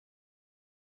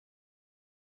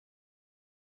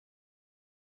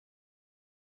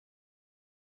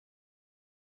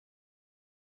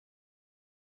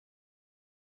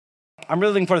I'm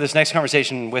really looking forward to this next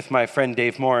conversation with my friend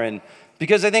Dave Morin,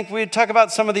 because I think we'd talk about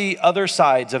some of the other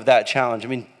sides of that challenge. I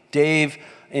mean, Dave,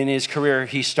 in his career,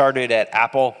 he started at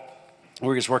Apple,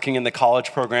 where he was working in the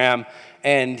college program,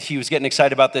 and he was getting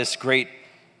excited about this great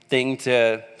thing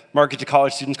to market to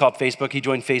college students called Facebook. He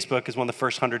joined Facebook as one of the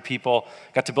first 100 people,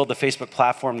 got to build the Facebook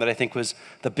platform that I think was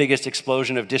the biggest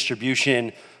explosion of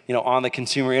distribution, on the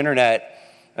consumer internet,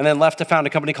 and then left to found a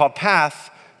company called Path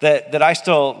that I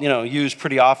still, use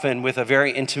pretty often with a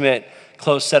very intimate,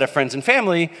 close set of friends and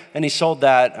family, and he sold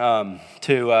that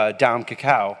to Down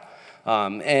Cacao.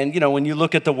 And when you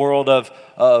look at the world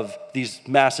of these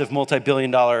massive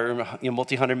multi-billion-dollar,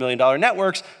 multi-hundred million-dollar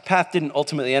networks, Path didn't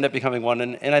ultimately end up becoming one.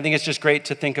 And I think it's just great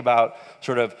to think about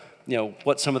sort of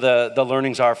what some of the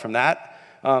learnings are from that.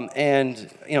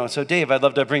 So Dave, I'd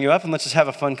love to bring you up and let's just have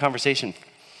a fun conversation.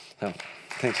 So,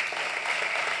 thanks.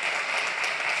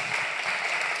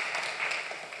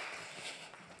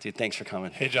 Dude, thanks for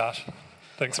coming. Hey, Josh.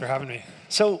 Thanks for having me.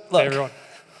 So, look, hey, everyone.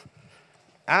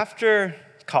 After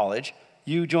college,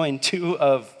 you joined two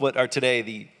of what are today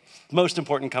the most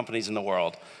important companies in the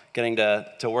world, getting to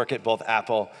work at both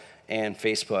Apple and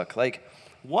Facebook. Like,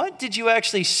 what did you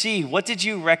actually see? What did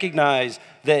you recognize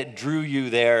that drew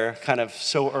you there kind of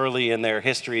so early in their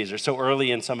histories or so early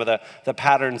in some of the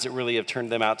patterns that really have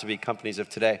turned them out to be companies of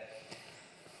today?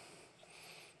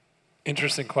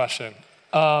 Interesting question.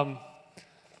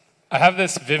 I have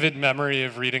this vivid memory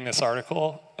of reading this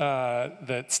article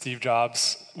that Steve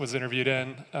Jobs was interviewed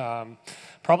in,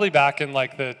 probably back in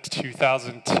like the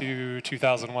 2002,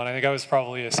 2001. I think I was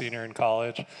probably a senior in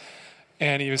college.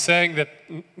 And he was saying that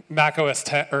Mac OS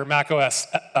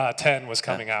 10 was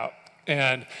coming out.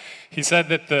 And he said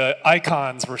that the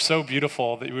icons were so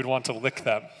beautiful that you would want to lick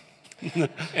them.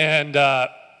 And I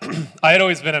had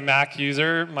always been a Mac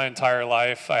user my entire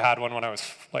life. I had one when I was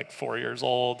like 4 years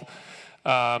old.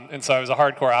 And so I was a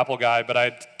hardcore Apple guy, but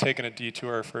I'd taken a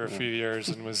detour for a few years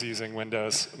and was using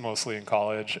Windows mostly in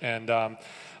college. And I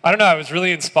don't know, I was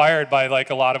really inspired by like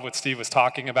a lot of what Steve was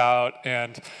talking about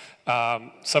and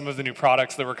some of the new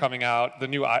products that were coming out. The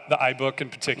iBook in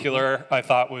particular, I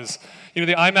thought was, the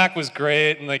iMac was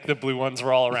great and like the blue ones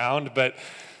were all around, but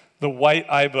the white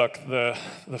iBook,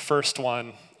 the first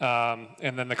one,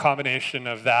 and then the combination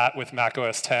of that with Mac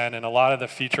OS 10 and a lot of the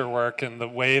feature work and the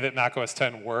way that Mac OS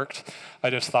 10 worked,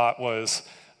 I just thought was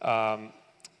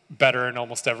better in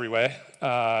almost every way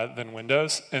than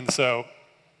Windows. And so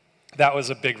that was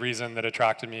a big reason that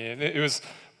attracted me. And it was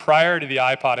prior to the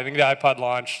iPod. I think the iPod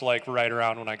launched like right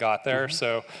around when I got there. Mm-hmm.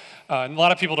 So and a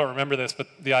lot of people don't remember this, but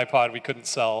the iPod we couldn't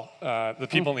sell. The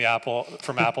people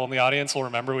from Apple in the audience will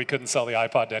remember we couldn't sell the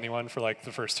iPod to anyone for like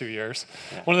the first 2 years.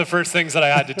 Yeah. One of the first things that I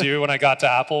had to do when I got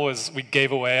to Apple was we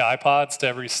gave away iPods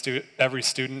to every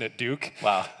student at Duke.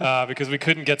 Wow. Because we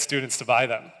couldn't get students to buy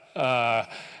them.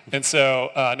 And so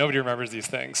nobody remembers these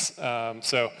things.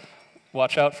 So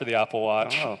watch out for the Apple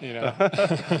Watch. Oh.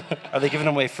 Are they giving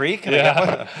them away free? Can I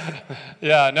get one?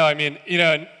 Yeah, no, I mean,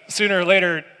 sooner or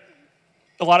later,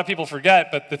 a lot of people forget,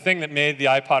 but the thing that made the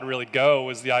iPod really go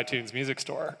was the iTunes Music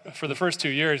Store. For the first 2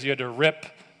 years, you had to rip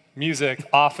music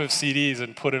off of CDs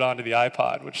and put it onto the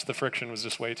iPod, which the friction was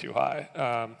just way too high.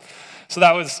 So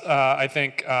that was, I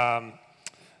think,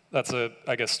 that's a,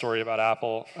 I guess, story about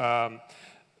Apple.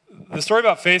 The story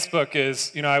about Facebook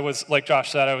is, I was, like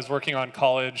Josh said, I was working on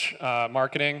college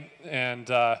marketing and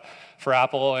for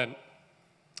Apple, and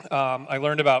I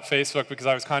learned about Facebook because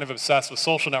I was kind of obsessed with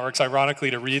social networks. Ironically,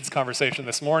 to Reed's conversation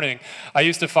this morning, I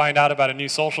used to find out about a new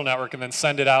social network and then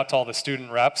send it out to all the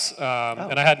student reps,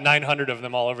 and I had 900 of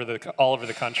them all over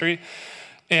the country.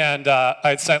 And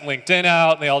I sent LinkedIn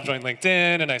out, and they all joined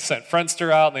LinkedIn, and I sent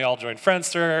Friendster out, and they all joined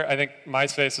Friendster. I think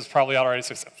MySpace was probably out already,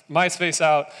 so I sent MySpace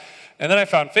out. And then I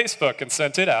found Facebook and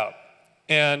sent it out.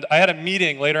 And I had a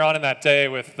meeting later on in that day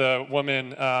with the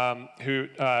woman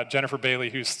Jennifer Bailey,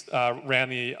 who ran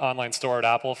the online store at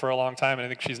Apple for a long time, and I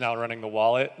think she's now running the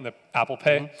wallet and the Apple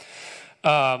Pay.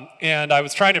 Mm-hmm. And I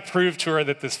was trying to prove to her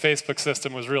that this Facebook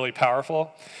system was really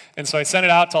powerful. And so I sent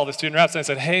it out to all the student reps, and I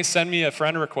said, hey, send me a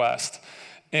friend request.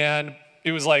 And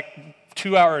it was like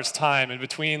 2 hours time in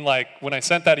between, like when I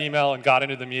sent that email and got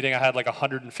into the meeting, I had like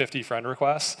 150 friend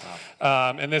requests.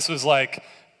 Wow. And this was like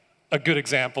a good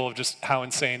example of just how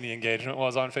insane the engagement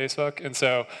was on Facebook. And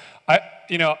so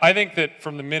I think that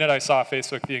from the minute I saw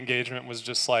Facebook, the engagement was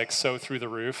just like so through the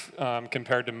roof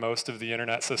compared to most of the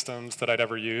internet systems that I'd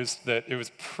ever used, that it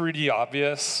was pretty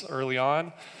obvious early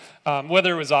on.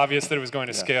 Whether it was obvious that it was going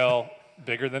to scale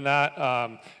bigger than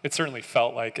that, it certainly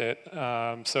felt like it.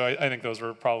 So I think those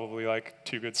were probably like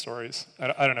two good stories.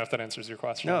 I don't know if that answers your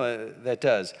question. No, that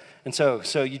does. And so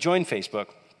you joined Facebook.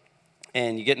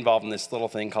 and you get involved in this little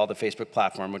thing called the Facebook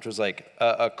platform, which was like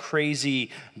a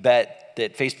crazy bet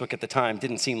that Facebook at the time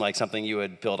didn't seem like something you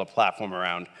would build a platform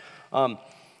around.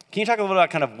 Can you talk a little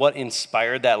about kind of what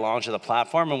inspired that launch of the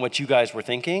platform and what you guys were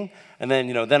thinking? And then,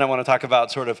 then I want to talk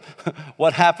about sort of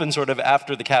what happened sort of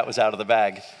after the cat was out of the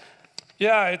bag.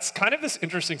 Yeah, it's kind of this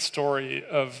interesting story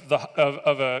of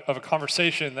a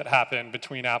conversation that happened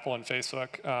between Apple and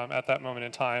Facebook at that moment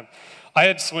in time. I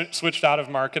had switched out of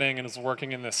marketing and was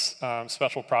working in this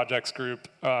special projects group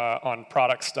on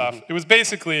product stuff. It was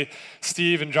basically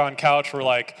Steve and John Couch were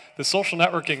like, the social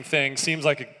networking thing seems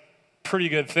like a pretty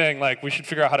good thing. Like, we should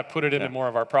figure out how to put it into more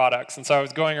of our products. And so I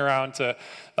was going around to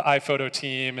the iPhoto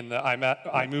team and the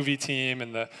iMovie team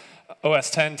and the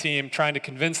OS X team trying to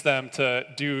convince them to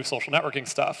do social networking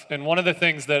stuff. And one of the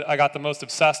things that I got the most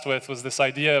obsessed with was this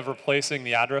idea of replacing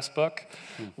the address book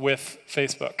with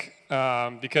Facebook.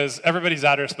 Because everybody's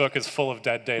address book is full of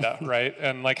dead data, right?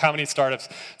 And like, how many startups?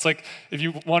 It's like, if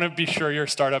you want to be sure your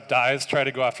startup dies, try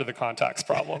to go after the contacts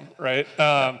problem, right?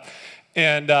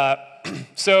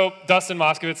 So Dustin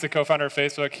Moskovitz, the co-founder of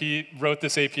Facebook, he wrote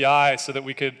this API so that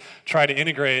we could try to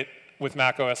integrate with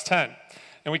Mac OS X.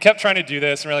 And we kept trying to do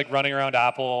this, and we were like running around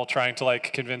Apple, trying to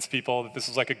like convince people that this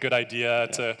was like a good idea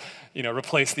to,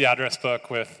 replace the address book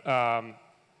with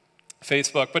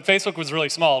Facebook. But Facebook was really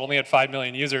small; it only had 5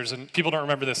 million users, and people don't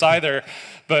remember this either.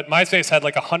 But MySpace had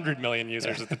like 100 million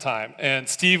users at the time, and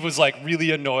Steve was like really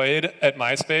annoyed at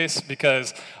MySpace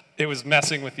because it was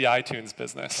messing with the iTunes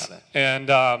business, and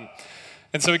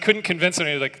so he couldn't convince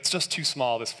anyone. Like, it's just too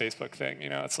small, this Facebook thing.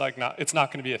 It's like it's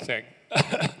not going to be a thing.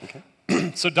 Okay.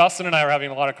 So Dustin and I were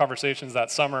having a lot of conversations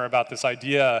that summer about this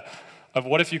idea of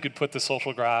what if you could put the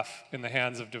social graph in the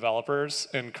hands of developers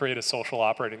and create a social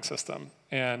operating system.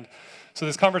 And so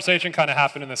this conversation kind of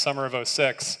happened in the summer of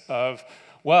 '06 of,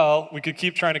 well, we could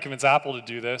keep trying to convince Apple to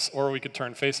do this, or we could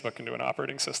turn Facebook into an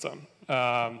operating system.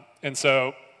 And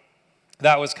so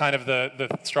that was kind of the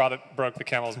straw that broke the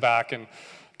camel's back. And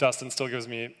Dustin still gives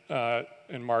me,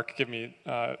 and Mark give me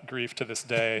grief to this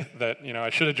day that I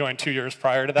should have joined 2 years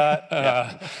prior to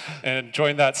that, and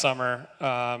joined that summer.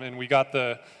 And we got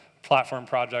the platform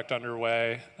project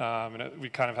underway, and we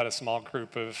kind of had a small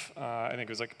group of, I think it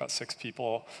was like about 6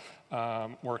 people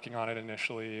working on it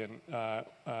initially. And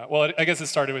well, I guess it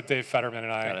started with Dave Fetterman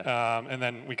and I, and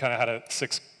then we kind of had a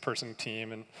 6-person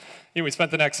team. And we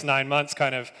spent the next 9 months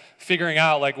kind of figuring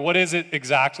out, like, what is it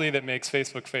exactly that makes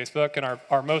Facebook Facebook? And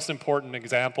our most important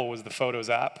example was the Photos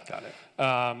app. Got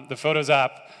it. The Photos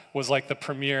app was like the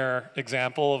premier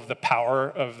example of the power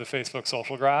of the Facebook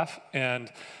social graph.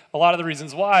 And a lot of the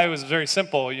reasons why was very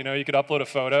simple. You could upload a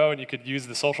photo and you could use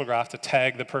the social graph to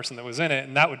tag the person that was in it,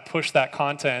 and that would push that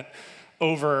content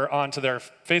over onto their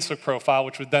Facebook profile,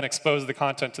 which would then expose the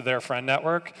content to their friend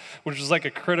network, which was like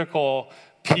a critical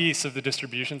piece of the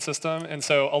distribution system. And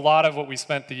so a lot of what we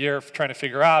spent the year trying to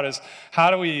figure out is, how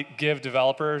do we give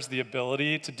developers the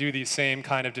ability to do these same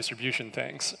kind of distribution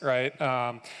things, right?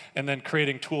 And then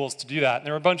creating tools to do that. And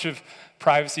there were a bunch of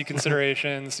privacy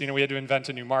considerations. We had to invent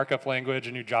a new markup language,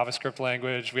 a new JavaScript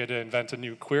language. We had to invent a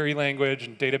new query language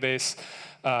and database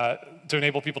to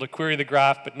enable people to query the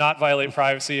graph but not violate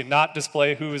privacy and not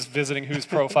display who is visiting whose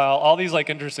profile. All these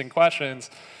like interesting questions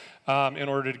in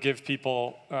order to give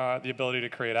people the ability to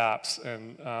create apps.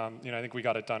 And I think we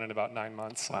got it done in about 9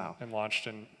 months. Wow. and launched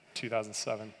in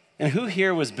 2007. And who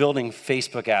here was building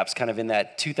Facebook apps kind of in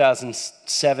that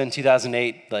 2007,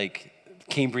 2008 like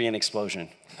Cambrian explosion?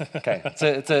 Okay,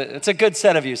 it's a good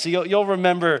set of you. So you'll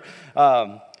remember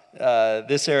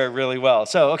this era really well.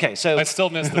 So I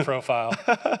still miss the profile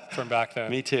from back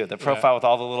then. Me too. The profile with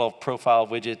all the little profile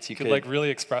widgets you could like really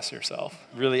express yourself.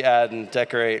 Really add and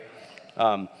decorate.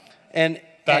 And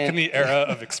in the era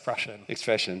of expression.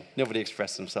 Expression. Nobody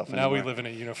expressed themselves anymore. Now we live in a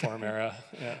uniform era.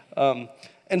 Yeah.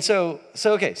 And so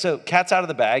cat's out of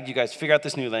the bag. You guys figure out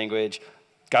this new language.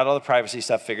 Got all the privacy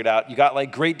stuff figured out. You got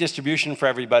like great distribution for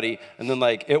everybody, and then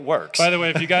like it works. By the way,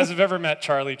 if you guys have ever met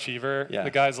Charlie Cheever,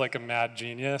 the guy's like a mad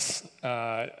genius.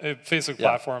 A Facebook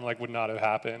platform like would not have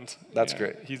happened. That's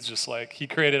great. He's just like, he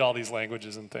created all these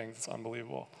languages and things. It's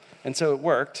unbelievable. And so it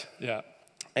worked. Yeah.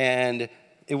 And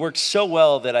it worked so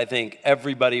well that I think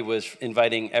everybody was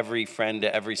inviting every friend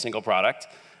to every single product,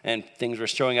 and things were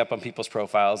showing up on people's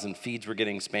profiles, and feeds were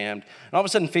getting spammed. And all of a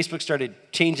sudden, Facebook started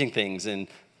changing things and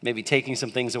maybe taking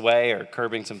some things away or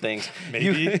curbing some things.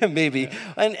 Maybe. Maybe.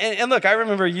 And look, I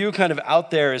remember you kind of out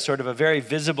there as sort of a very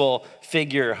visible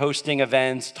figure hosting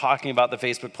events, talking about the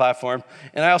Facebook platform.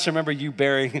 And I also remember you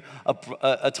bearing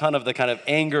a ton of the kind of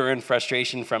anger and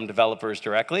frustration from developers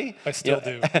directly. I still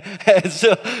do.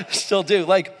 Still do.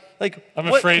 Like I'm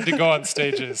afraid to go on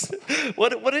stages.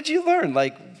 What did you learn?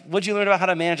 Like, what'd you learn about how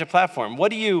to manage a platform?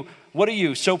 What are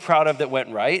you so proud of that went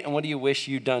right, and what do you wish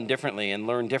you'd done differently and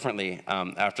learned differently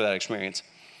after that experience?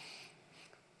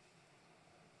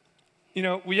 You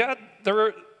know, we had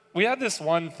this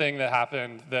one thing that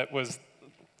happened that was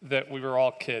that we were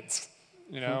all kids.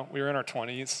 You know, we were in our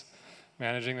 20s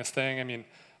managing this thing. I mean,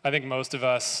 I think most of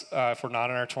us, if we're not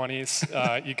in our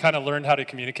 20s, you kind of learned how to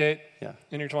communicate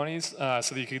in your 20s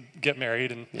so that you could get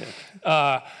married. And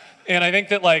I think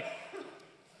that, like,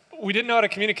 we didn't know how to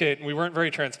communicate, and we weren't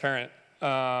very transparent.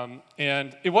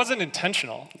 And it wasn't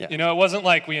intentional. You know, it wasn't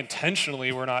like we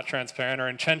intentionally were not transparent or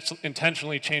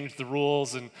intentionally changed the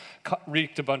rules and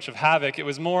wreaked a bunch of havoc. It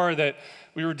was more that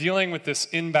we were dealing with this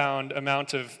inbound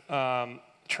amount of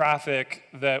traffic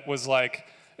that was, like,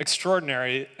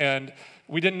 extraordinary, and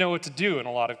we didn't know what to do in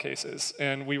a lot of cases.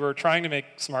 And we were trying to make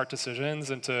smart decisions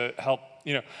and to help,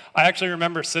 you know. I actually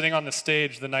remember sitting on the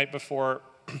stage the night before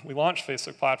we launched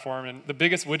Facebook platform, and the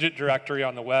biggest widget directory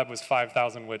on the web was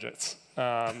 5,000 widgets.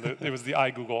 It was the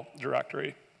iGoogle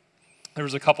directory. There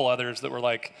was a couple others that were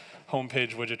like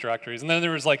homepage widget directories. And then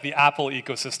there was like the Apple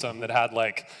ecosystem that had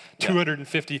like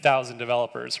 250,000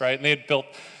 developers, right? And they'd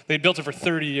built it for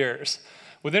 30 years.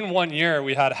 Within 1 year,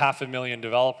 we had 500,000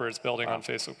 developers building on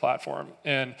Facebook platform.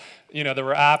 And you know, there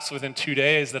were apps within 2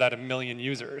 days that had 1 million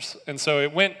users. And so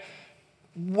it went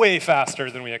way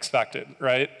faster than we expected,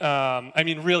 right? I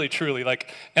mean, really, truly. Like,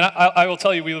 and I will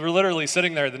tell you, we were literally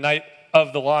sitting there the night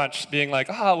of the launch being like,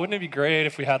 wouldn't it be great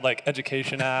if we had like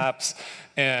education apps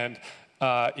and,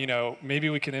 you know,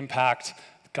 maybe we can impact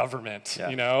government,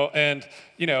 you know? And,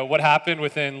 you know, what happened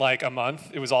within like a month,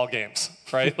 it was all games,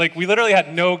 right? Like, we literally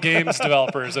had no games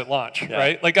developers at launch,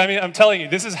 right? Like, I mean, I'm telling you,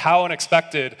 this is how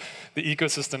unexpected the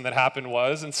ecosystem that happened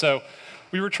was. And so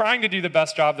we were trying to do the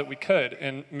best job that we could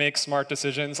and make smart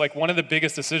decisions. Like, one of the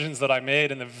biggest decisions that I made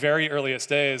in the very earliest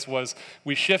days was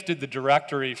we shifted the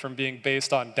directory from being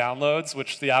based on downloads,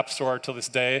 which the App Store to this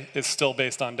day is still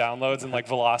based on downloads and like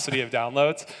velocity of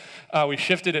downloads. We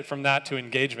shifted it from that to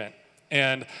engagement.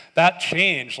 And that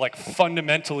change, like,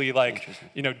 fundamentally, like,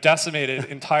 you know, decimated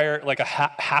entire, like,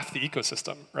 half the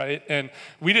ecosystem, right? And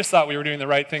we just thought we were doing the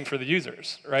right thing for the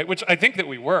users, right? Which I think that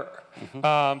we were.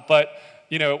 But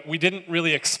you know, we didn't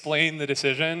really explain the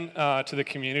decision to the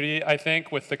community, I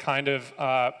think, with the kind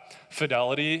of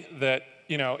fidelity that,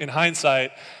 you know, in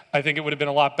hindsight, I think it would have been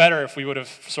a lot better if we would have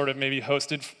sort of maybe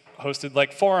hosted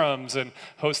like forums and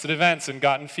hosted events and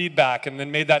gotten feedback and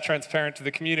then made that transparent to the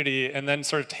community and then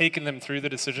sort of taken them through the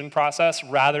decision process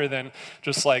rather than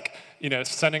just like, you know,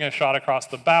 sending a shot across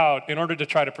the bow in order to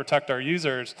try to protect our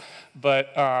users, but,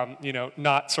 you know,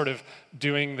 not sort of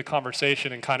doing the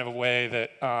conversation in kind of a way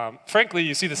that, frankly,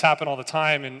 you see this happen all the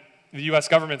time, and the US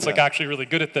government's like actually really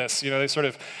good at this. You know, they sort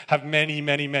of have many,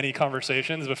 many, many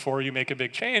conversations before you make a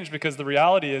big change, because the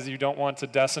reality is you don't want to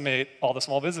decimate all the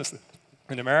small businesses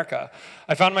in America.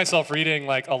 I found myself reading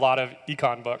like a lot of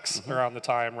econ books around the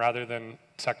time rather than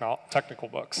technical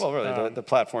books. Well, really, the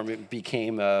platform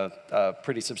became a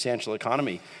pretty substantial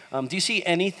economy. Do you see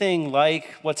anything like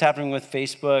what's happening with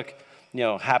Facebook, you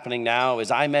know, happening now?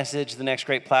 Is iMessage the next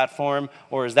great platform,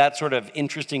 or is that sort of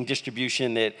interesting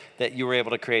distribution that you were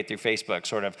able to create through Facebook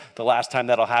sort of the last time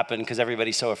that'll happen because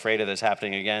everybody's so afraid of this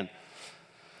happening again?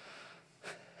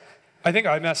 I think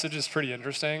iMessage is pretty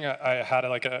interesting. I had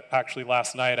actually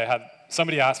last night,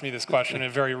 somebody asked me this question in a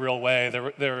very real way.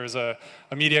 There was a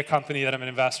media company that I'm an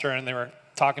investor in, and they were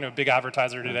talking to a big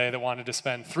advertiser today that wanted to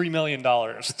spend $3 million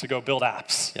to go build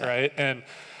apps, right? And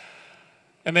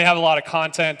they have a lot of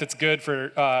content that's good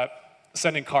for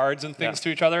sending cards and things to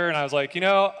each other. And I was like, you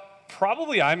know,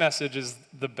 probably iMessage is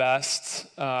the best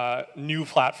new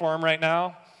platform right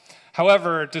now.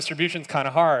 However, distribution's kind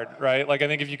of hard, right? Like, I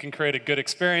think if you can create a good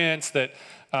experience that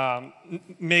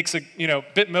makes a, you know,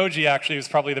 Bitmoji actually was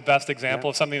probably the best example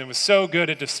of something that was so good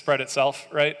it just spread itself,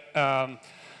 right?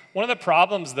 One of the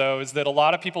problems, though, is that a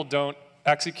lot of people don't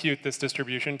execute this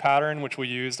distribution pattern, which we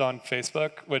used on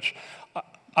Facebook, which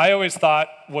I always thought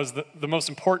was the most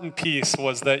important piece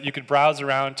was that you could browse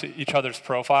around to each other's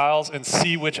profiles and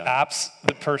see which apps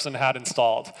the person had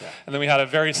installed. And then we had a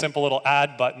very simple little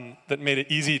add button that made it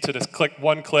easy to just click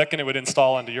one click and it would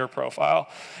install onto your profile.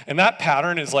 And that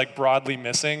pattern is like broadly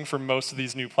missing for most of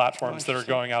these new platforms that are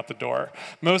going out the door.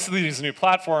 Most of these new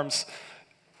platforms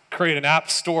create an app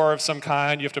store of some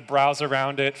kind. You have to browse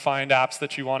around it, find apps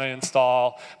that you want to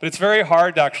install. But it's very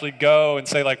hard to actually go and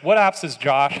say, like, what apps does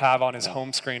Josh have on his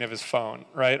home screen of his phone,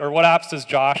 right? Or what apps does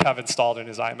Josh have installed in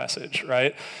his iMessage,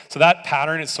 right? So that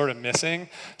pattern is sort of missing.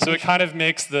 So it kind of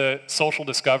makes the social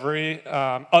discovery,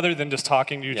 other than just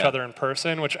talking to each other in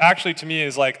person, which actually to me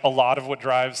is like a lot of what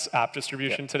drives app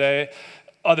distribution today,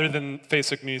 other than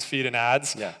Facebook news feed and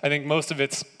ads. Yeah. I think most of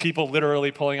it's people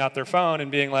literally pulling out their phone and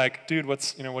being like, dude,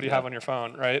 what do you have on your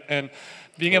phone, right? And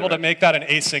being able to make that an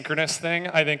asynchronous thing,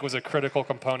 I think, was a critical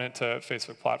component to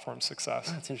Facebook platform's success.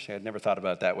 That's interesting. I'd never thought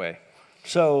about it that way.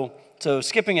 So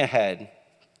skipping ahead,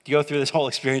 you go through this whole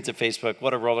experience at Facebook.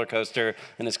 What a roller coaster.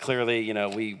 And it's clearly,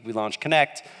 we launched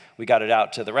Connect. We got it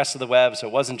out to the rest of the web, so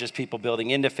it wasn't just people building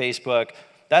into Facebook.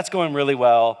 That's going really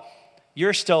well.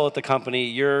 You're still at the company.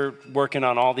 You're working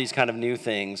on all these kind of new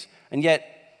things. And yet,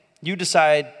 you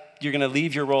decide you're going to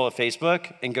leave your role at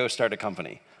Facebook and go start a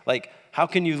company. Like, how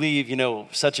can you leave,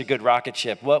 such a good rocket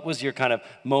ship? What was your kind of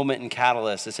moment and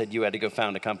catalyst that said you had to go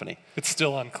found a company? It's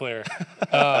still unclear.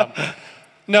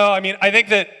 No, I mean, I think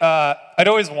that I'd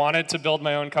always wanted to build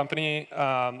my own company.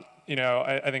 I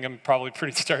think I'm probably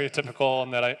pretty stereotypical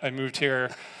in that I moved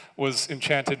here, was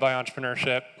enchanted by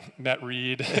entrepreneurship, met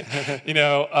Reed,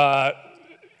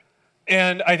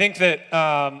 and I think that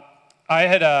I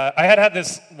had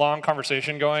this long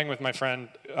conversation going with my friend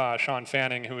Sean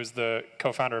Fanning, who is the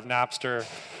co-founder of Napster,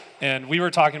 and we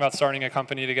were talking about starting a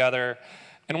company together.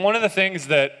 And one of the things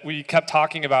that we kept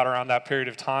talking about around that period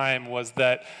of time was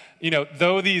that,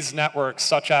 though these networks,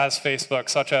 such as Facebook,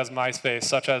 such as MySpace,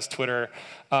 such as Twitter,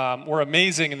 were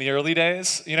amazing in the early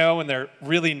days, when they're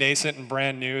really nascent and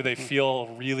brand new, they feel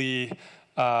really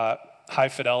high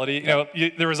fidelity.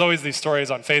 There was always these stories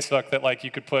on Facebook that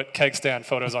you could put keg stand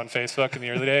photos on Facebook in the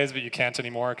early days, but you can't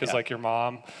anymore because your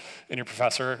mom and your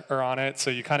professor are on it. So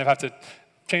you kind of have to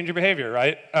change your behavior,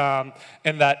 right?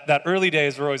 And that early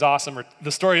days were always awesome.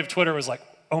 The story of Twitter was like,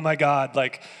 oh my God,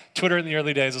 Twitter in the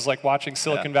early days was like watching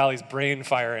Silicon Valley's brain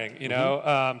firing,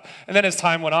 And then as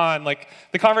time went on,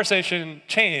 the conversation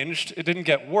changed. It didn't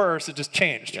get worse, it just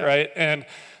changed, right? And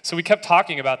so we kept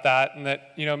talking about that, and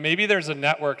that, maybe there's a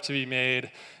network to be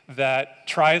made that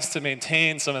tries to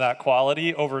maintain some of that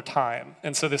quality over time.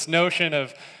 And so this notion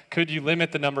of, could you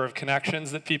limit the number of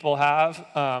connections that people have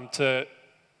to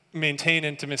maintain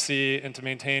intimacy and to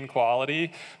maintain quality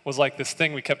was this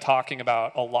thing we kept talking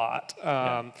about a lot.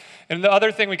 And the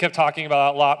other thing we kept talking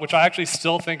about a lot, which I actually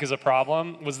still think is a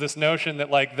problem, was this notion that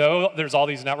though there's all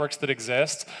these networks that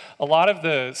exist, a lot of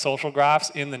the social graphs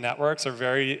in the networks are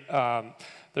very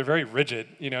they're very rigid.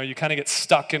 You kind of get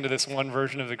stuck into this one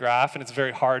version of the graph, and it's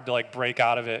very hard to break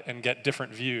out of it and get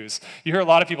different views. You hear a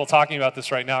lot of people talking about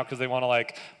this right now because they want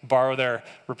to borrow their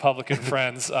Republican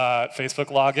friends' Facebook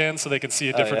login so they can see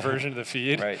a different version of the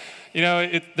feed. Right.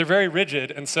 They're very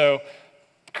rigid, and so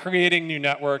creating new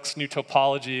networks, new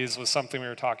topologies was something we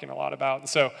were talking a lot about. And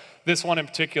so this one in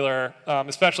particular,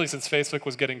 especially since Facebook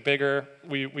was getting bigger,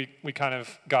 we kind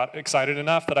of got excited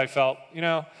enough that I felt,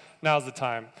 now's the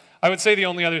time. I would say the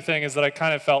only other thing is that I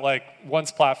kind of felt like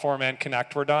once Platform and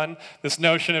Connect were done, this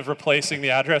notion of replacing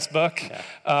the address book,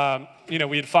 we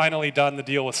had finally done the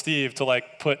deal with Steve to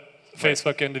put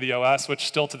Facebook into the OS, which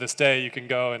still to this day you can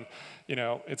go and,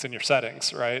 it's in your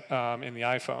settings, right, in the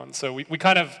iPhone. So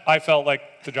I felt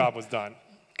like the job was done.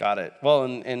 Got it. Well,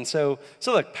 and so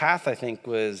look, Path, I think,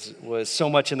 was so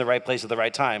much in the right place at the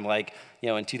right time.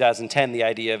 In 2010, the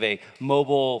idea of a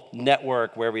mobile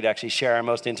network where we'd actually share our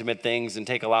most intimate things and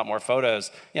take a lot more photos,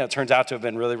 turns out to have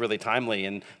been really, really timely.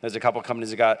 And there's a couple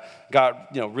companies that got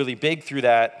really big through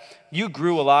that. You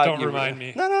grew a lot. Don't remind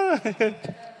me. No.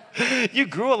 You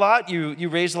grew a lot. You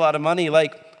raised a lot of money.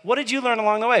 What did you learn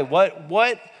along the way?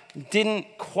 What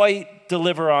didn't quite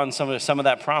deliver on some of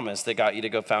that promise that got you to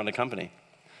go found a company?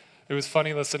 It was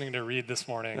funny listening to Reed this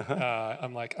morning.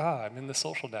 I'm like, I'm in the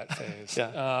social net phase.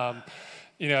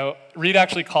 Reed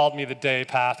actually called me the day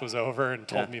Path was over and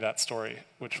told me that story,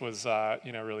 which was,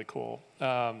 really cool.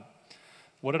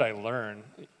 What did I learn?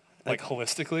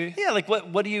 Holistically? Yeah,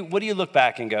 what do you look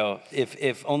back and go,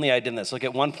 if only I did this?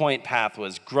 At one point, Path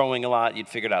was growing a lot. You'd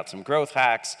figured out some growth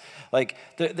hacks.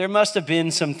 There must have been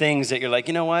some things that you're like,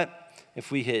 you know what?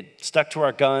 If we had stuck to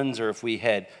our guns, or if we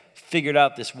had figured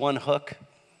out this one hook.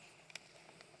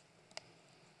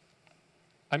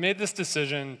 I made this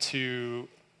decision to,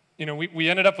 we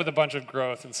ended up with a bunch of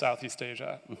growth in Southeast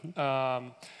Asia.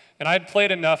 And I'd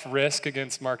played enough Risk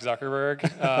against Mark Zuckerberg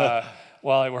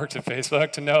while I worked at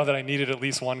Facebook to know that I needed at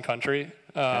least one country.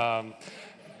 And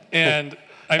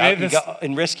I made this.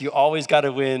 In Risk, you always got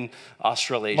to win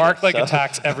Australasia. Mark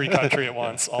attacks every country at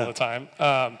once all the time.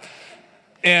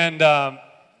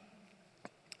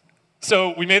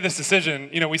 So we made this decision.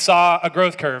 We saw a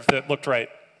growth curve that looked right.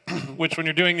 Which, when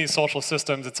you're doing these social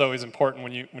systems, it's always important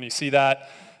when you see that,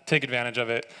 take advantage of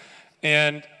it.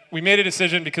 And we made a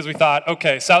decision because we thought,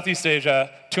 okay, Southeast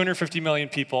Asia, 250 million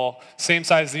people, same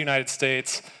size as the United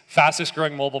States, fastest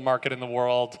growing mobile market in the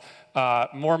world,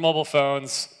 more mobile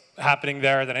phones happening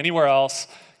there than anywhere else.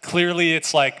 clearly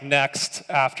it's like next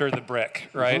after the BRIC,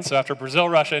 right? So after Brazil,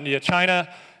 Russia, India, China,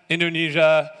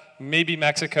 Indonesia, maybe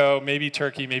Mexico, maybe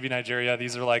Turkey, maybe Nigeria.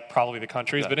 These are like probably the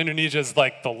countries, but Indonesia is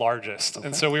like the largest.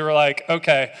 And so we were like,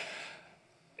 okay,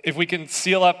 if we can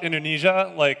seal up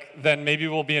Indonesia, like then maybe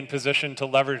we'll be in position to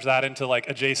leverage that into like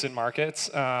adjacent markets,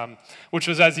 which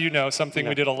was, as you know, something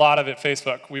we did a lot of at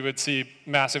Facebook. We would see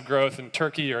massive growth in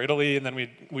Turkey or Italy, and then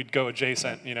we'd go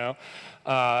adjacent, you know.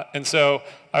 And so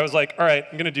I was like, all right,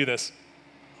 I'm gonna do this.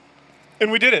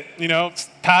 And we did it, you know.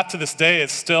 Path to this day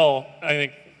is still, I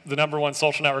think, the #1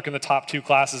 social network in the top 2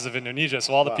 classes of Indonesia.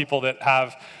 So all the people that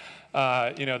have,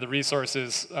 you know, the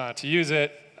resources to use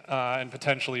it and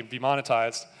potentially be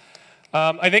monetized.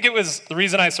 I think it was, the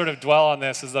reason I sort of dwell on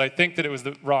this is that I think that it was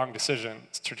the wrong decision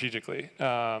strategically.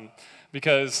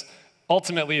 Because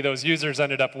ultimately those users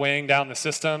ended up weighing down the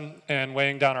system and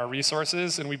weighing down our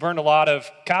resources, and we burned a lot of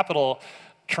capital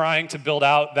trying to build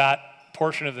out that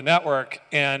portion of the network,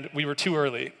 and we were too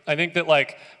early. I think that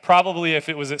like probably if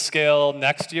it was at scale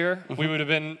next year, we would have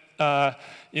been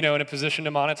you know, in a position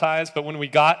to monetize. But when we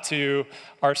got to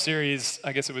our series,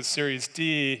 I guess it was Series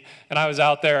D, and I was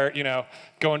out there, you know,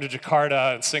 going to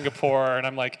Jakarta and Singapore, and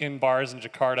I'm like in bars in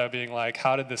Jakarta being like,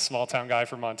 how did this small town guy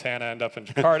from Montana end up in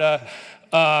Jakarta?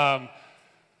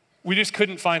 We just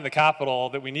couldn't find the capital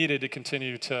that we needed to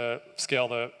continue to scale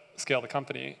the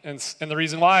company. And the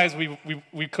reason why is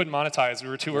we couldn't monetize. We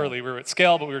were too early. We were at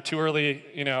scale, but we were too early.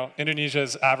 You know,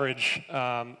 Indonesia's average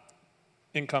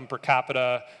income per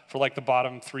capita for like the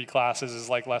bottom 3 classes is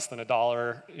like less than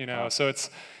 $1, you know. So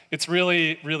it's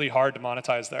really, really hard to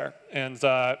monetize there. And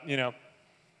you know,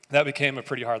 that became a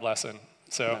pretty hard lesson.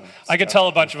 So I could tell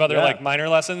a bunch of other like minor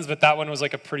lessons, but that one was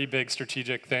like a pretty big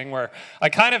strategic thing where I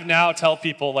kind of now tell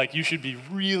people like you should be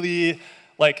really,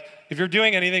 like if you're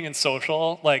doing anything in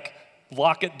social, like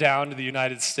lock it down to the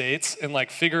United States and like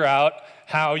figure out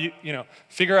how you know,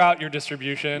 figure out your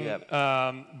distribution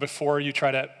before you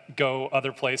try to go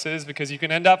other places, because you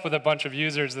can end up with a bunch of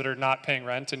users that are not paying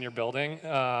rent in your building,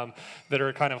 that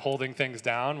are kind of holding things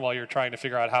down while you're trying to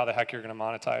figure out how the heck you're going to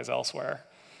monetize elsewhere.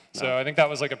 So I think that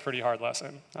was like a pretty hard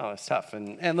lesson. Oh, it's tough.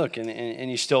 And look,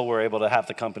 and you still were able to have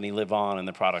the company live on and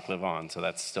the product live on. So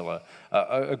that's still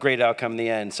a great outcome in the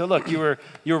end. So look, you were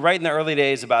right in the early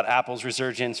days about Apple's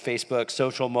resurgence, Facebook,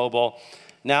 social, mobile.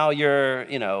 Now you're,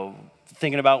 you know,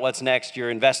 thinking about what's next.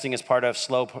 You're investing as part of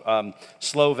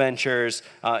Slow Ventures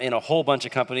in a whole bunch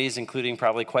of companies, including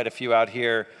probably quite a few out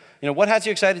here. You know, what has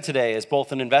you excited today as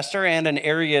both an investor and an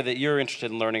area that you're interested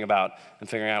in learning about and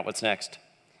figuring out what's next?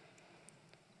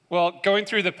 Well, going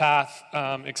through the path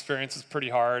experience is pretty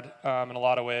hard in a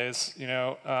lot of ways. You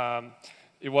know,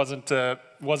 it wasn't a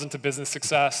business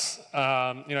success. You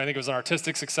know, I think it was an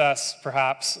artistic success,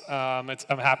 perhaps. I'm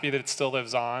happy that it still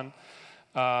lives on.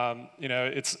 You know,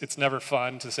 it's never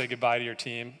fun to say goodbye to your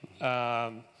team.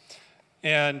 And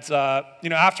you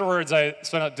know, afterwards, I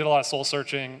did a lot of soul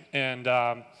searching,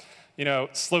 and you know,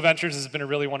 Slow Ventures has been a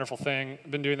really wonderful thing.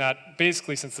 I've been doing that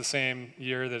basically since the same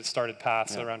year that it started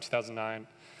Path, so around 2009.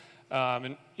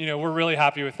 And you know, we're really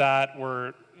happy with that.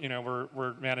 We're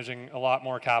managing a lot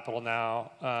more capital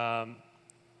now.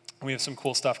 We have some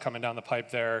cool stuff coming down the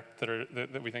pipe there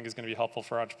that we think is going to be helpful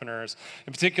for entrepreneurs.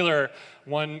 In particular,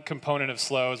 one component of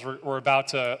Slow is we're about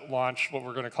to launch what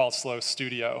we're going to call Slow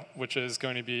Studio, which is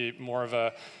going to be more of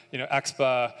a, you know,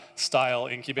 Expa style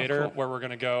incubator where we're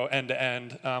going to go end to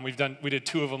end. We did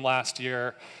 2 of them last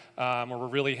year. Where we're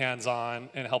really hands-on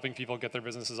and helping people get their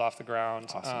businesses off the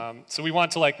ground. Awesome. So we want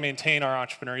to like maintain our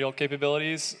entrepreneurial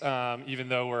capabilities, even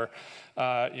though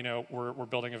we're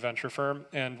building a venture firm.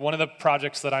 And one of the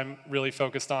projects that I'm really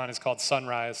focused on is called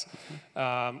Sunrise,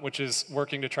 which is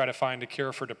working to try to find a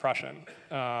cure for depression.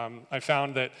 I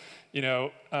found that, you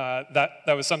know,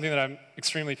 that was something that I'm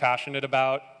extremely passionate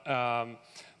about.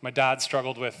 My dad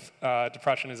struggled with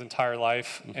depression his entire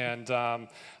life, and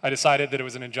I decided that it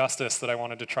was an injustice that I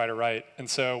wanted to try to right. And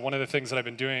so one of the things that I've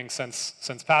been doing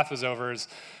since Path was over is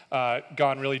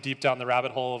gone really deep down the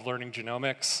rabbit hole of learning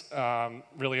genomics,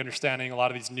 really understanding a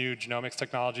lot of these new genomics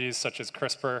technologies such as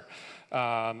CRISPR,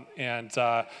 and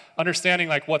understanding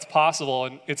like what's possible.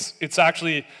 And it's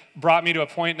actually brought me to a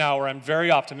point now where I'm very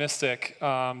optimistic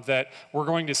that we're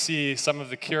going to see some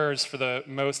of the cures for the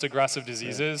most aggressive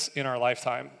diseases in our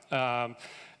lifetime.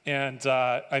 And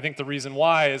I think the reason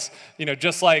why is, you know,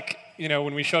 just like, you know,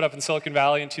 when we showed up in Silicon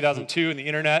Valley in 2002 and the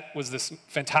internet was this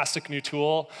fantastic new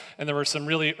tool, and there were some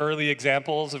really early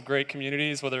examples of great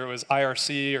communities, whether it was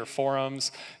IRC or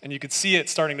forums, and you could see it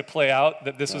starting to play out,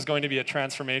 that this was going to be a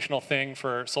transformational thing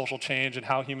for social change and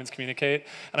how humans communicate.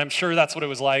 And I'm sure that's what it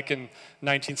was like in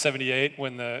 1978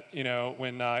 when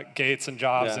Gates and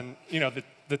Jobs and, you know,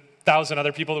 1,000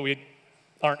 other people that we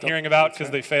aren't hearing about because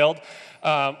they failed.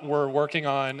 We're working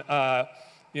on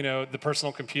the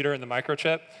personal computer and the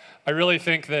microchip. I really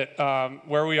think that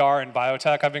where we are in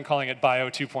biotech, I've been calling it Bio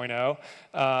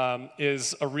 2.0,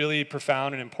 is a really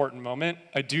profound and important moment.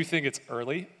 I do think it's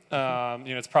early.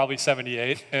 It's probably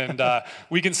 78, and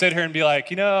we can sit here and be like,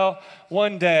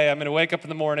 one day I'm going to wake up in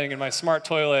the morning and my smart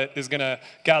toilet is going to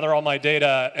gather all my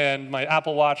data, and my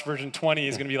Apple Watch version 20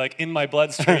 is going to be like in my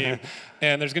bloodstream,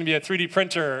 and there's going to be a 3D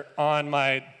printer on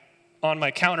my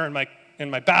counter in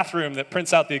my bathroom that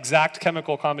prints out the exact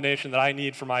chemical combination that I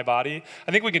need for my body.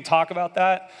 I think we can talk about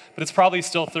that, but it's probably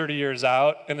still 30 years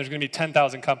out, and there's going to be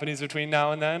 10,000 companies between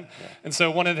now and then. Yeah. And so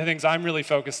one of the things I'm really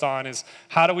focused on is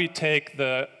how do we take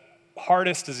the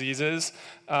hardest diseases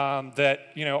that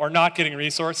are not getting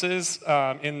resources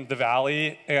in the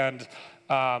valley and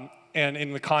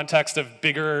in the context of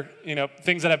bigger,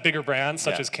 things that have bigger brands,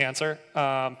 such as cancer,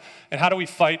 and how do we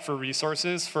fight for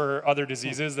resources for other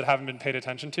diseases that haven't been paid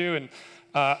attention to? And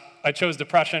I chose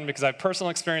depression because I have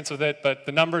personal experience with it, but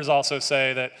the numbers also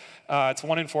say that it's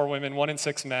 1 in 4 women, 1 in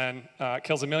 6 men,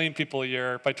 kills 1 million people a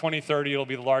year. By 2030, it'll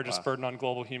be the largest burden on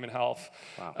global human health.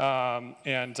 Wow.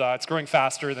 And it's growing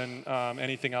faster than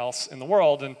anything else in the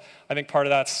world. And I think part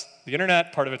of that's the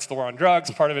internet, part of it's the war on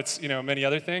drugs, part of it's many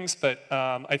other things. But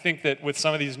I think that with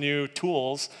some of these new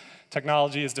tools,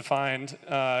 technology is defined,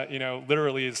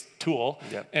 literally as tool.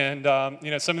 Yep.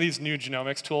 And some of these new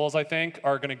genomics tools, I think,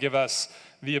 are going to give us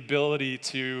the ability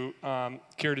to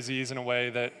cure disease in a way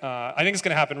that I think is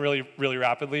going to happen really, really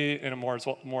rapidly in a Moore's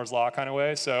Law kind of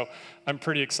way. So I'm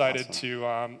pretty excited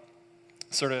to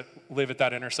sort of live at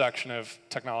that intersection of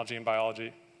technology and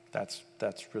biology. That's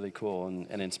really cool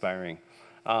and inspiring.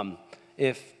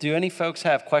 Do any folks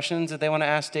have questions that they want to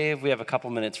ask Dave? We have a couple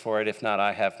minutes for it. If not,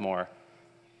 I have more.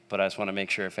 But I just want to make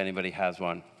sure if anybody has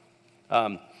one.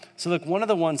 So look, one of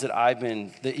the ones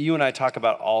that you and I talk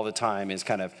about all the time is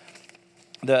kind of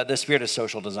the spirit of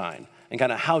social design and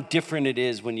kind of how different it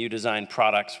is when you design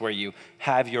products where you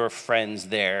have your friends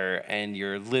there and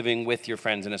you're living with your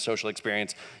friends in a social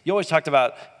experience. You always talked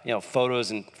about photos,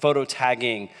 and photo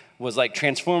tagging was like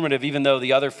transformative, even though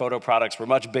the other photo products were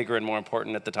much bigger and more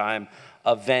important at the time.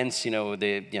 Events,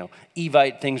 the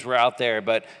Evite things were out there,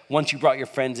 but once you brought your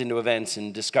friends into events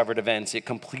and discovered events, it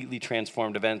completely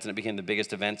transformed events and it became the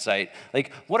biggest event site.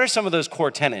 Like, what are some of those core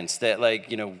tenets that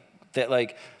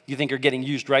you think are getting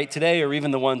used right today, or even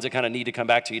the ones that kind of need to come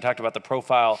back to? You talked about the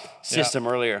profile system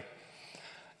earlier.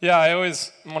 Yeah,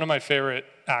 one of my favorite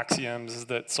axioms is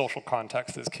that social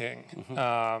context is king.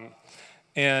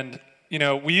 And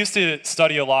we used to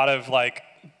study a lot of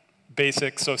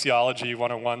basic sociology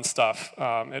 101 stuff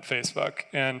at Facebook,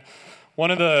 and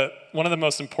one of the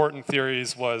most important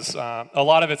theories was a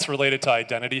lot of it's related to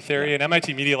identity theory, and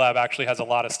MIT Media Lab actually has a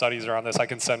lot of studies around this. I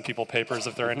can send people papers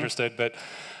if they're interested, but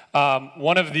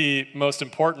one of the most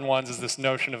important ones is this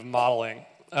notion of modeling,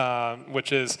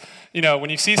 which is, when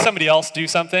you see somebody else do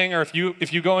something, or if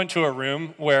you go into a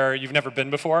room where you've never been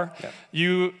before,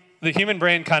 the human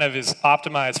brain kind of is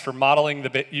optimized for modeling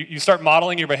you start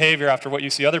modeling your behavior after what you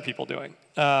see other people doing.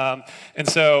 And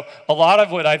so a lot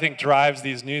of what I think drives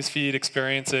these newsfeed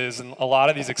experiences and a lot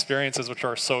of these experiences which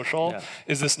are social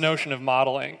is this notion of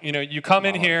modeling. You come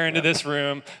in here into this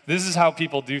room, this is how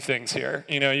people do things here.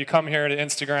 You come here to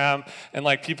Instagram and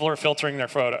people are filtering their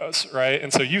photos, right?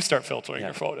 And so you start filtering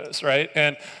your photos, right?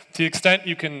 And to the extent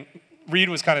you can, Reed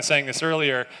was kind of saying this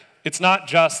earlier, it's not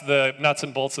just the nuts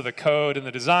and bolts of the code and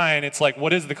the design. It's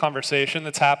what is the conversation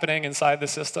that's happening inside the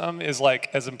system is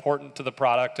as important to the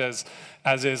product as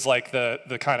is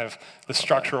the kind of the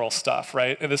structural stuff,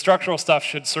 right? And the structural stuff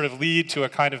should sort of lead to a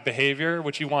kind of behavior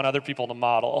which you want other people to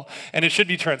model, and it should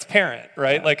be transparent,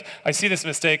 right? I see this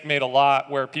mistake made a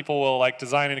lot where people will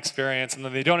design an experience and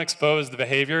then they don't expose the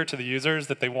behavior to the users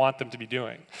that they want them to be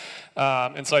doing,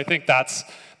 and so I think that's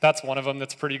one of them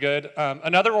that's pretty good.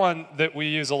 Another one that we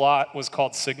use a lot was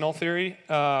called signal theory.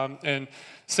 And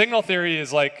signal theory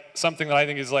is something that I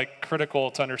think is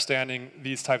critical to understanding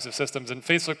these types of systems. And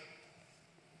Facebook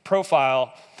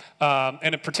profile,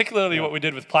 and particularly what we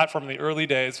did with platform in the early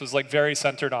days was very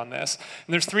centered on this.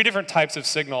 And there's 3 different types of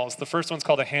signals. The first one's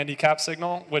called a handicap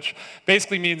signal, which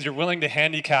basically means you're willing to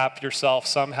handicap yourself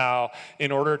somehow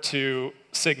in order to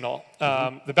signal.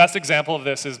 The best example of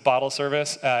this is bottle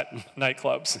service at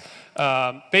nightclubs.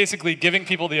 Basically giving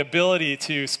people the ability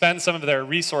to spend some of their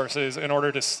resources in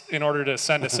order to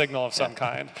send a signal of some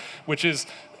kind, which is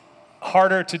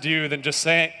harder to do than just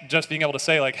being able to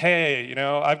say hey,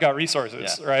 I've got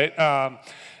resources, right?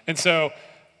 And so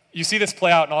you see this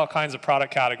play out in all kinds of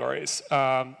product categories.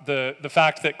 The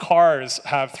fact that cars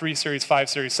have 3 Series, 5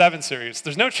 Series, 7 Series,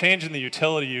 there's no change in the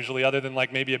utility usually other than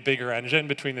like maybe a bigger engine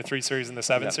between the 3 Series and the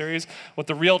 7 Series. What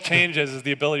the real change is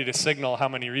the ability to signal how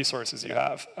many resources you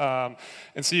have.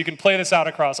 And so you can play this out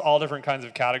across all different kinds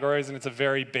of categories, and it's a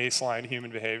very baseline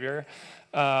human behavior.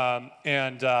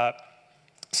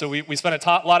 So we spent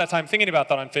a lot of time thinking about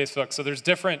that on Facebook. So there's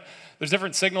different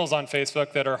signals on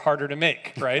Facebook that are harder to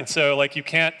make, right? So like you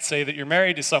can't say that you're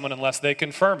married to someone unless they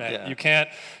confirm it. Yeah. You can't,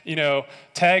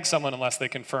 tag someone unless they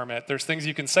confirm it. There's things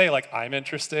you can say like I'm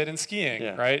interested in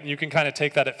skiing, right? And you can kind of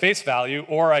take that at face value,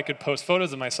 or I could post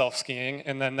photos of myself skiing,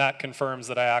 and then that confirms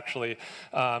that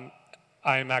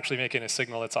I'm actually making a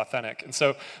signal that's authentic. And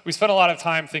so we spent a lot of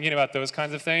time thinking about those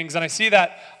kinds of things. And I see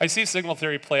signal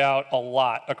theory play out a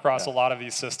lot across a lot of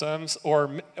these systems,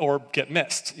 or get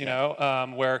missed,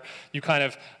 where you kind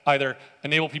of either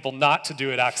enable people not to do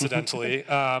it accidentally,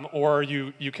 or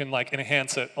you can like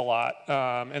enhance it a lot.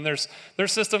 And there's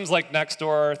systems like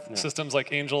Nextdoor, systems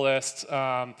like AngelList,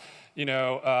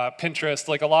 Pinterest,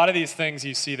 like a lot of these things,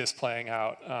 you see this playing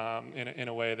out in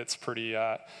a way that's pretty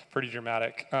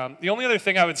dramatic. The only other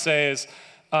thing I would say is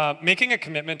making a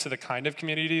commitment to the kind of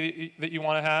community that you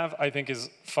want to have, I think, is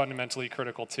fundamentally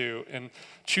critical too. And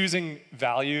choosing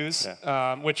values,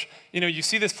 which you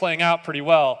see this playing out pretty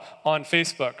well on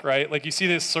Facebook, right? Like you see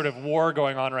this sort of war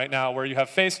going on right now, where you have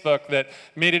Facebook that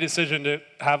made a decision to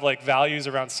have like values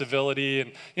around civility,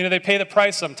 and they pay the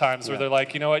price sometimes, where they're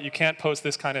like, you know what, you can't post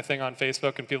this kind of thing on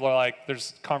Facebook, and people are like,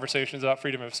 there's conversations about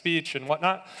freedom of speech and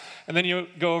whatnot. And then you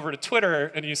go over to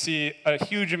Twitter and you see a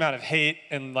huge amount of hate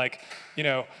and like,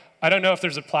 I don't know if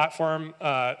there's a platform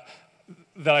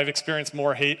that I've experienced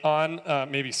more hate on,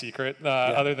 maybe Secret,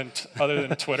 other than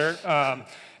Twitter.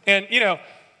 And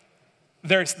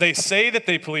they say that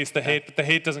they police the hate, but the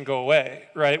hate doesn't go away,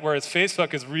 right? Whereas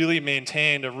Facebook has really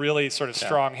maintained a really sort of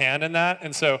strong hand in that.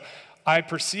 And so I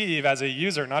perceive as a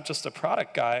user, not just a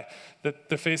product guy, that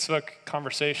the Facebook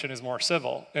conversation is more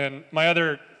civil. And my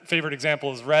other favorite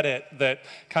example is Reddit, that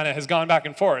kind of has gone back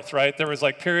and forth, right? There was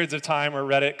like periods of time where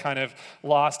Reddit kind of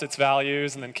lost its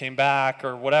values and then came back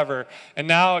or whatever. And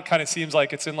now it kind of seems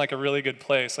like it's in like a really good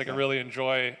place. Like I really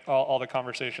enjoy all the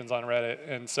conversations on Reddit.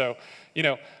 And so,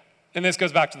 and this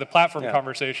goes back to the platform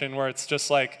conversation, where it's just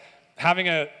like having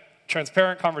a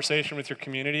transparent conversation with your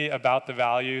community about the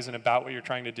values and about what you're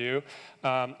trying to do.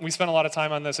 We spent a lot of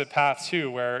time on this at Path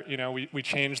too, where we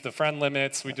changed the friend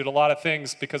limits. We did a lot of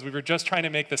things because we were just trying to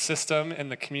make the system and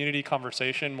the community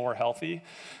conversation more healthy.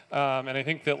 And I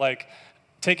think that like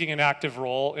taking an active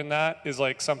role in that is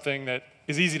like something that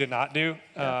is easy to not do,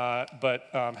 but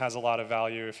has a lot of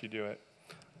value if you do it.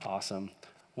 Awesome.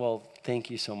 Well,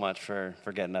 thank you so much for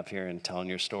getting up here and telling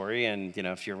your story. And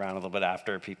if you're around a little bit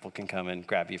after, people can come and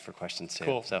grab you for questions too.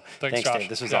 Cool. So thanks Josh. Dave.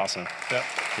 This was awesome.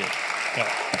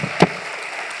 Yeah.